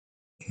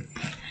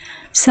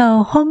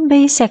So,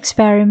 home-based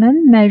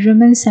experiment,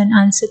 measurements and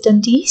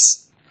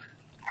uncertainties.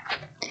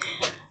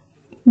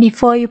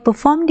 Before you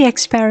perform the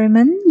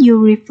experiment, you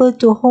refer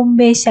to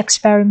home-based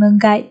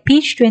experiment guide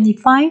page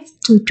 25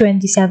 to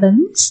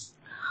 27.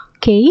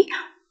 Okay,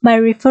 by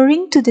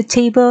referring to the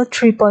table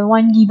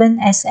 3.1 given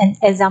as an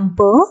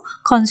example,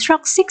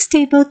 construct 6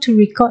 tables to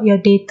record your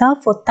data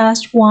for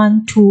task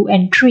 1, 2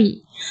 and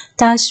 3.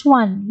 Task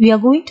 1, we are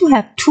going to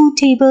have 2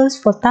 tables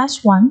for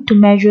task 1 to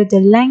measure the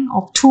length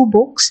of 2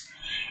 books.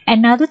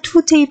 Another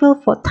 2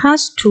 tables for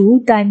task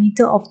 2,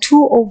 diameter of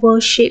 2 oval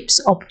shapes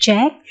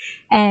object,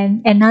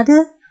 and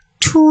another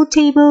 2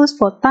 tables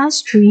for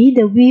task 3,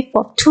 the width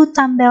of 2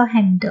 dumbbell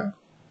handle.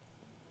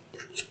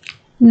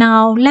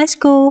 Now let's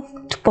go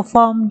to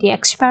perform the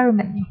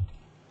experiment.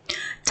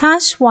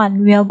 Task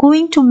 1, we are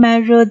going to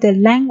measure the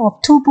length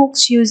of 2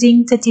 books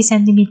using 30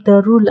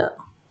 cm ruler.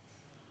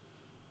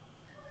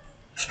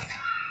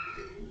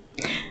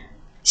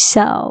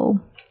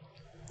 So,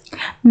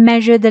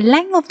 measure the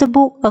length of the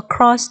book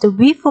across the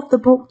width of the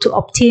book to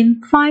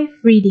obtain 5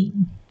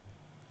 readings.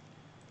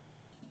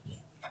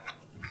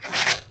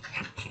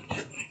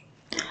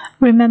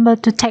 Remember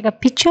to take a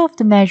picture of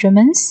the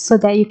measurements so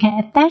that you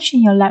can attach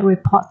in your lab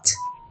report.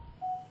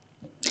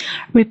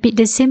 Repeat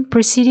the same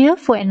procedure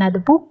for another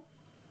book.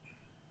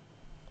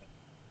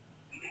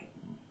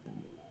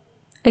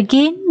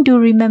 Again, do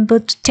remember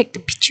to take the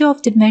picture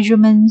of the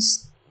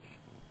measurements.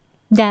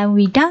 Then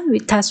we're done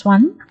with task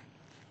 1.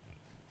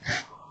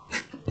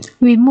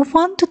 We move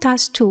on to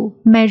task 2.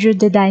 Measure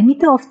the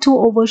diameter of 2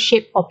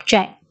 oval-shaped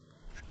objects.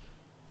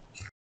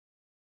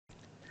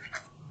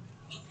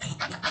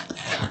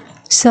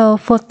 So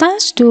for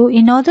task 2,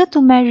 in order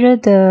to measure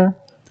the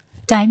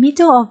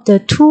diameter of the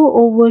 2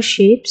 oval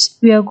shapes,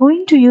 we are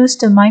going to use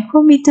the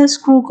micrometer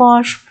screw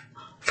gauge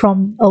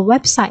from a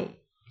website.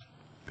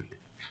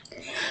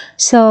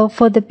 So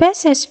for the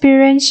best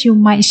experience, you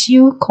might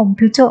use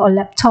computer or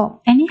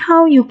laptop.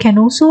 Anyhow, you can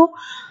also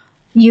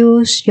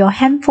use your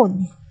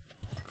handphone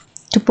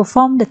to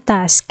perform the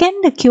task. Scan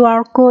the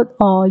QR code,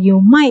 or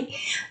you might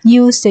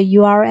use the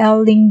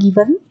URL link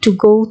given to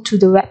go to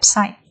the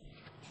website.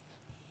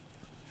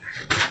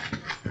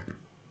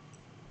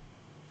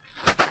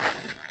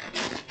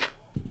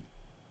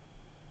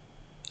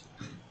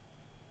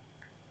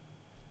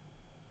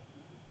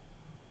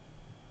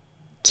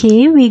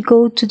 Okay, we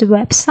go to the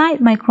website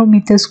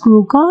micrometer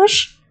screw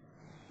gauge.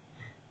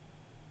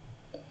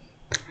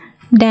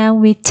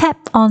 Then we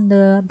tap on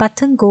the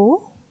button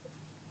Go.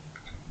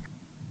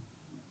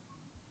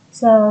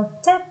 So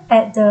tap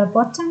at the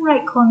bottom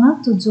right corner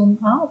to zoom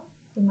out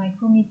the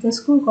micrometer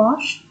screw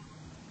gauge.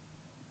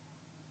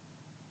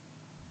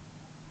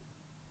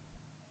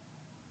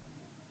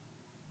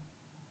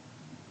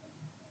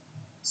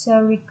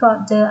 So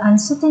record the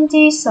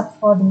uncertainties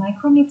for the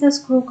micrometer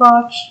screw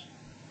gauge.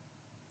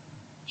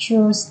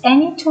 Choose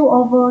any 2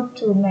 oval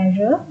to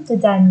measure the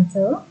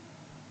diameter.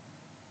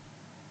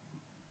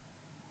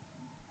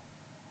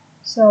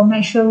 So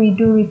make sure we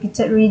do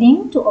repeated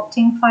reading to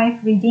obtain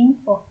 5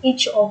 readings for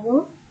each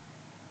oval.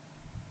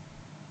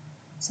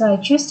 So I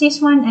choose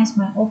this one as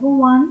my oval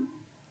 1.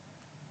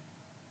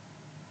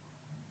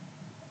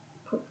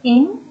 Put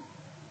in.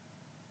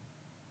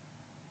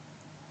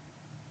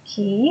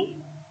 Okay.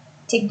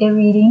 Take the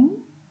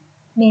reading,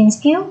 main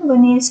scale,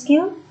 vernier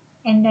scale,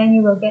 and then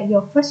you will get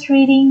your first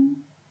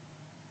reading.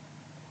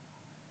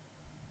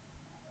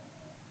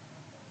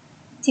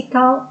 Tick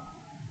out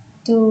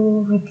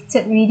to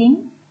repeated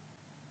reading.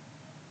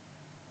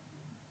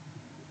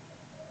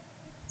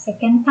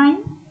 Second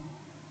time.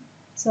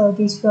 So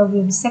this will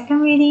be the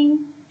second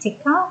reading.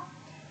 Tick out.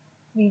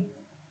 We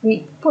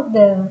put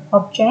the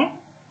object.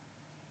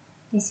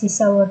 This is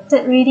our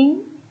third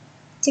reading.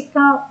 Tick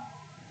out.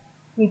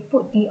 We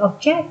put the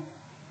object.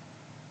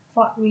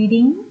 Fourth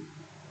reading.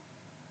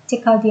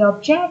 Take out the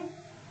object.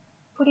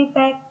 Put it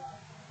back.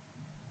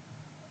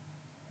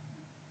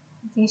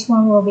 This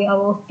one will be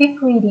our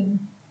 5th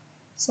reading.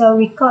 So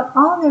record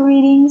all the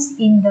readings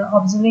in the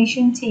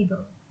observation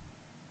table.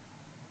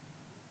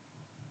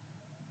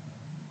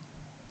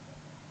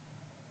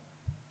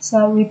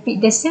 So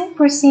repeat the same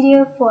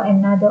procedure for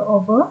another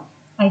oval.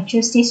 I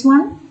choose this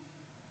one.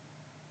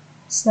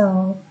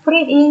 So put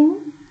it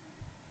in.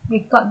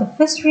 Record the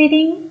first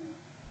reading.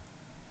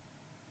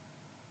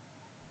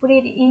 Put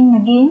it in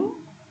again.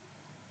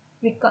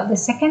 Record the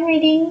second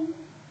reading.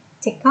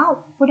 Take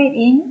out. Put it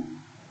in.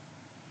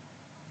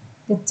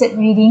 The third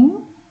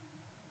reading,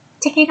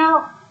 take it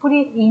out, put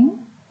it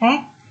in,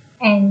 back,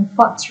 and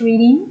fourth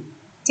reading,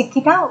 take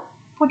it out,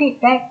 put it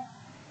back,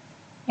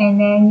 and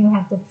then you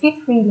have the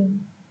 5th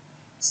reading.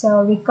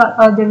 So record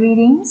all the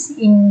readings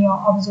in your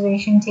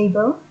observation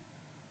table.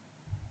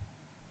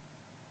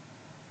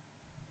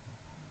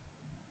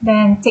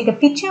 Then take a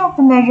picture of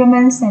the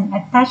measurements and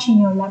attach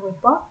in your lab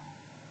report.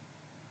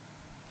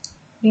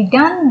 We're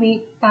done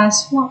with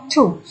task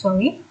 2,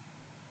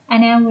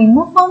 And then we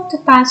move on to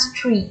task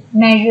 3,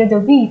 measure the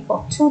width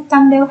of 2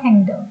 dumbbell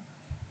handles.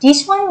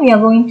 This one we are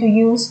going to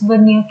use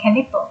vernier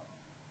caliper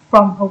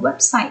from a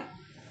website.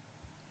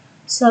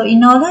 So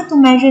in order to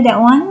measure that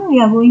one,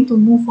 we are going to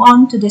move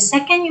on to the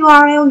second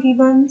URL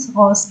given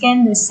or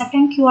scan the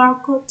second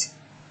QR code.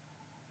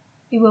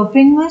 It will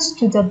bring us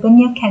to the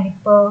vernier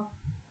caliper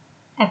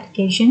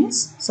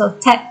applications. So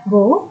tap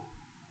Go.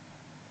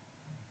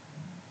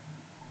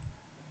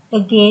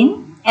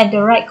 Again, at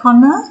the right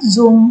corner,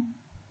 zoom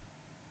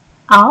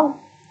out,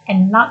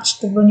 enlarge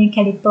the vernier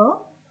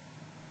caliper.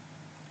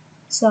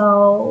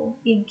 So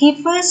it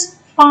gives us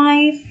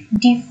 5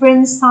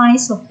 different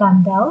sizes of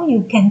dumbbell.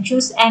 You can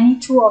choose any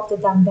 2 of the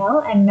dumbbell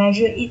and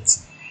measure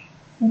its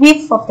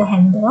width of the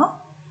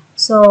handle.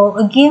 So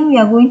again, we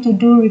are going to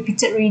do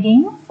repeated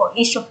reading for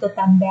each of the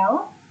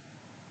dumbbell.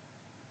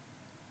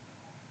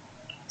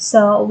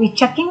 So we're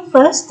checking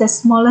first the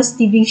smallest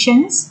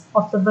divisions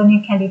of the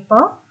vernier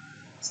caliper.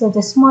 So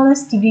the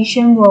smallest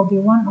division will be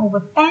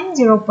 1/10,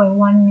 0.1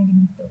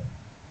 millimeter.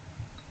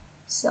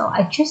 So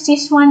I choose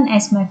this one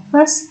as my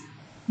first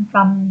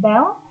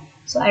dumbbell.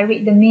 So I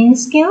read the main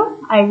scale,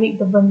 I read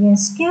the vernier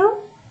scale.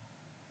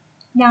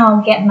 Now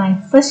I'll get my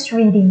first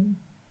reading.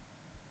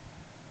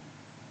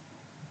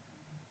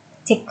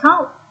 Take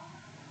out,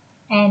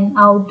 and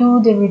I'll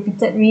do the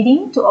repeated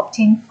reading to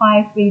obtain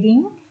 5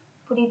 reading.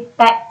 Put it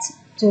back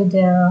to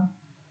the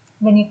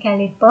vernier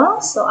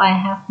caliper. So I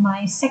have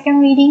my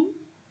second reading.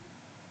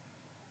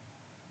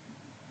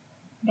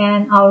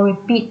 Then I'll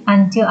repeat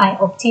until I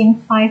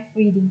obtain 5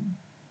 reading.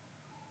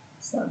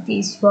 So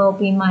this will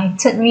be my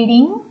third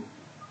reading,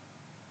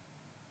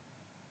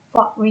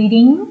 fourth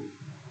reading,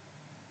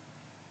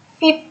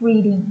 fifth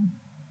reading.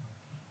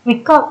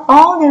 Record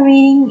all the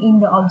reading in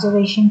the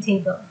observation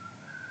table.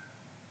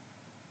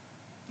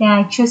 Then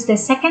I choose the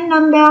second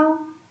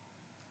dumbbell,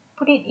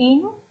 put it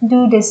in,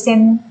 do the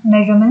same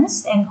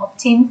measurements and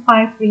obtain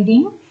 5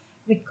 reading.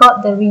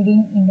 Record the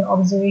reading in the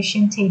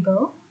observation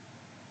table.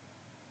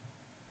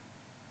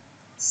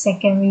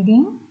 Second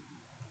reading,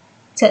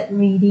 third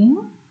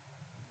reading,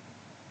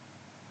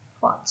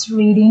 fourth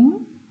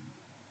reading,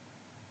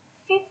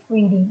 fifth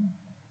reading.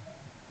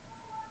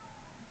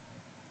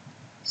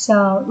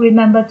 So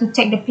remember to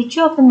take the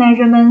picture of the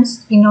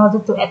measurements in order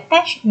to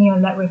attach in your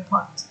lab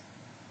report.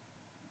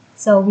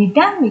 So we're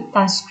done with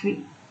task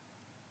 3.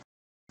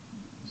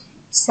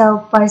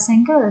 So boys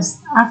and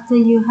girls, after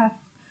you have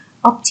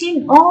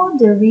obtained all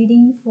the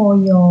reading for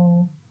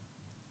your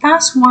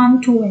task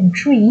 1, 2 and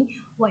 3,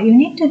 what you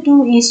need to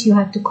do is you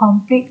have to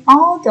complete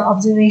all the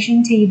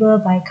observation table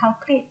by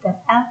calculate the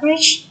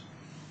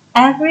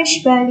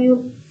average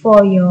value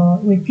for your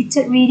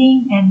repeated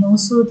reading and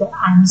also the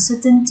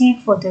uncertainty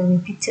for the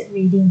repeated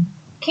reading.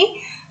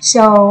 Okay,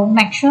 so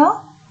make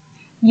sure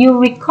you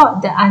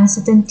record the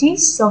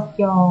uncertainties of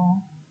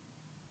your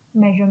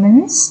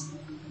measurements.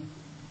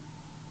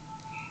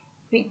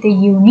 Read the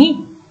unit.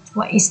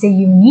 What is the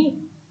unit?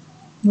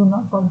 Do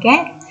not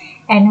forget.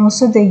 And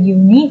also the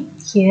unit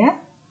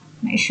here,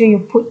 make sure you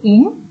put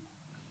in.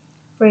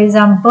 For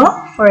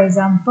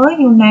example,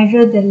 you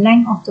measure the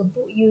length of the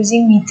book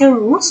using meter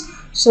rules.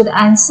 So the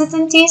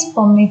uncertainties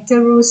for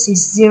meter rules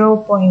is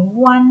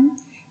 0.1.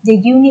 The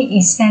unit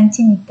is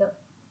centimeter.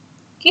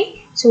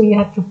 Okay, so you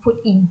have to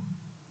put in.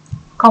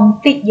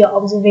 Complete your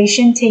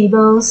observation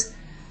tables,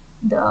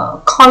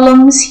 the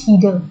columns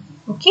here.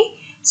 Okay.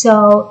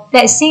 So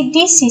let's say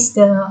this is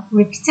the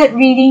repeated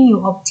reading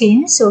you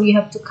obtain. So you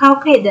have to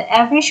calculate the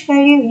average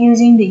value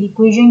using the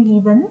equation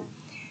given.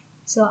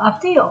 So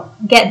after you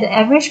get the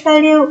average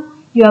value,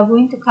 you are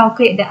going to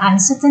calculate the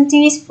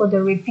uncertainties for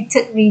the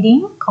repeated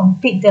reading.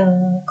 Complete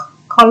the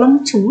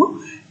column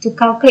 2 to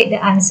calculate the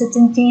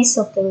uncertainties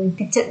of the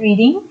repeated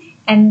reading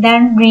and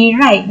then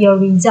rewrite your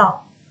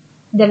result.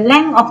 The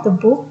length of the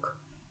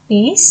book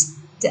is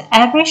the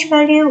average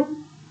value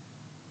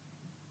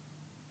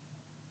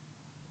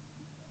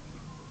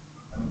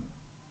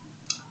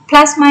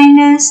plus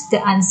minus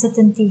the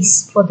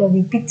uncertainties for the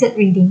repeated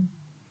reading.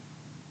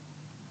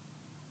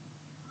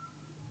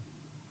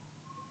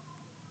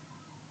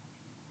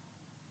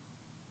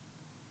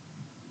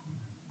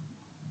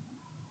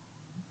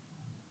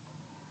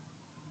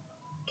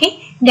 Okay,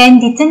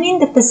 then determine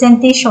the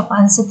percentage of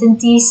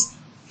uncertainties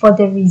for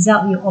the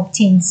result you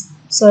obtain.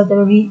 So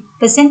the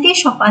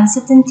percentage of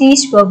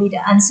uncertainties will be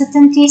the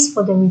uncertainties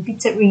for the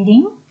repeated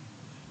reading.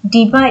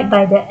 Divide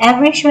by the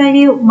average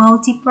value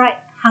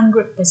multiplied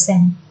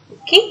 100%.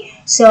 Okay,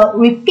 so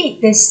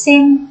repeat the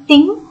same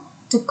thing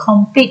to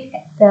complete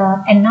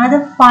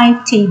another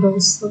 5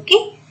 tables.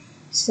 Okay,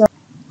 so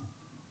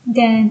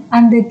then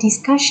under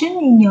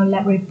discussion in your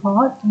lab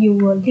report, you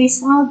will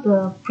list out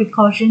the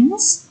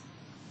precautions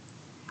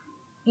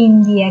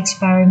in the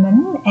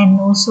experiment and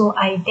also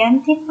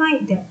identify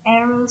the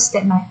errors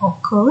that might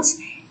occur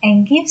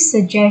and give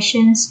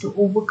suggestions to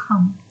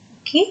overcome.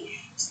 Okay,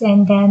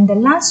 and then the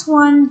last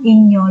one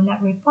in your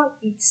lab report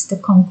is the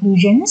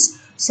conclusions.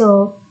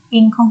 So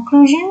in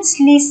conclusions,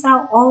 list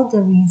out all the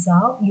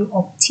results you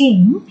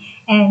obtain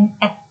and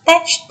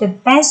attach the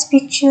best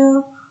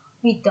picture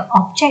with the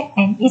object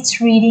and its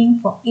reading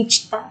for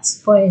each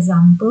task. For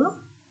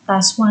example,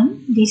 task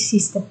 1, this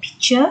is the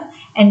picture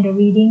and the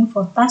reading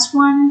for task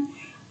 1.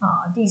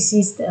 This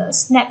is the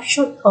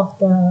snapshot of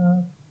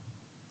the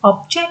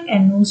object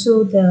and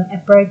also the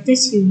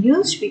apparatus you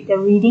use with the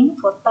reading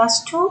for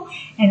task 2,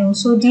 and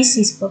also this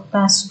is for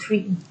task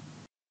 3.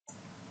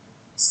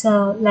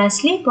 So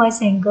lastly,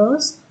 boys and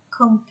girls,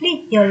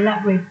 complete your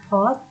lab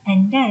report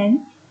and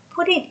then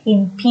put it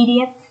in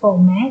PDF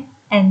format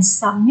and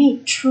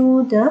submit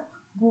through the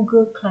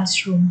Google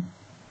Classroom.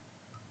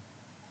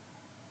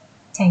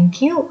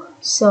 Thank you.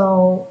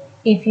 So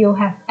if you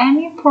have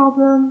any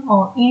problem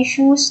or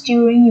issues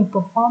during you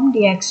perform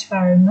the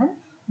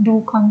experiment,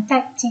 do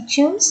contact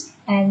teachers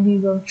and we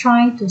will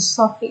try to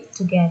solve it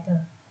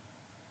together.